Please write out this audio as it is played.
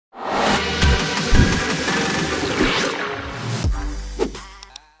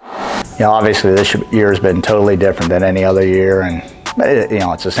Obviously this year has been totally different than any other year, and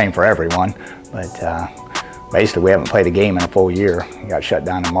it's the same for everyone. But basically, we haven't played a game in a full year. We got shut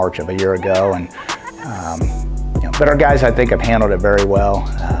down in March of a year ago, and but our guys, I think, have handled it very well.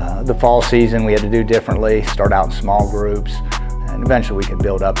 The fall season we had to do differently. Start out in small groups, and eventually we could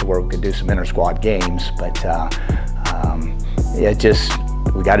build up to where we could do some inter-squad games. But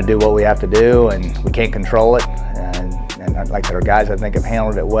we got to do what we have to do, and we can't control it. And like our guys, I think, have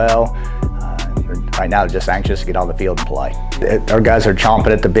handled it well. Right now, they're just anxious to get on the field and play. Our guys are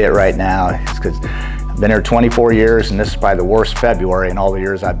chomping at the bit right now. It's because I've been here 24 years, and this is probably the worst February in all the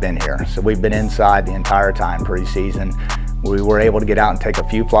years I've been here. So we've been inside the entire time preseason. We were able to get out and take a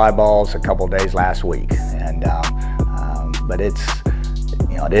few fly balls a couple of days last week, and but it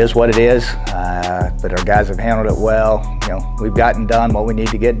is what it is. But our guys have handled it well. We've gotten done what we need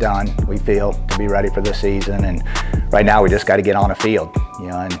to get done, we feel, to be ready for the season. And right now we just got to get on a field,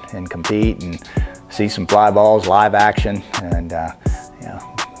 and compete and see some fly balls, live action, and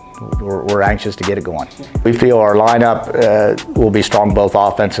we're anxious to get it going. We feel our lineup will be strong both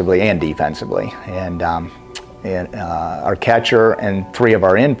offensively and defensively. And our catcher and 3 of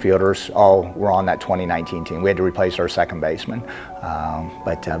our infielders all were on that 2019 team. We had to replace our second baseman,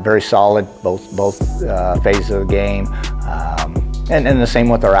 but very solid both phases of the game, and the same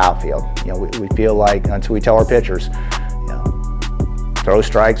with our outfield. We feel like until we tell our pitchers, throw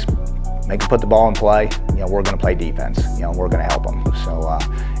strikes, make them put the ball in play, we're going to play defense. We're going to help them. So,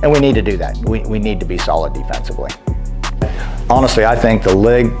 and we need to do that. We need to be solid defensively. Honestly, I think the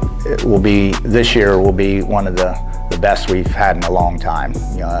league this year will be one of the best we've had in a long time.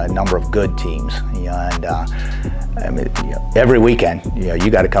 A number of good teams, and I mean, every weekend, you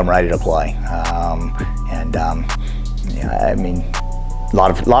got to come ready to play. I mean, a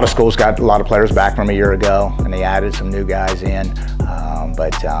lot of schools got a lot of players back from a year ago, and they added some new guys in.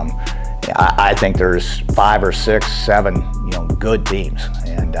 I think there's 5 or 6, 7, good teams,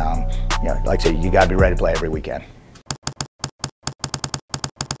 and like I said, you got to be ready to play every weekend.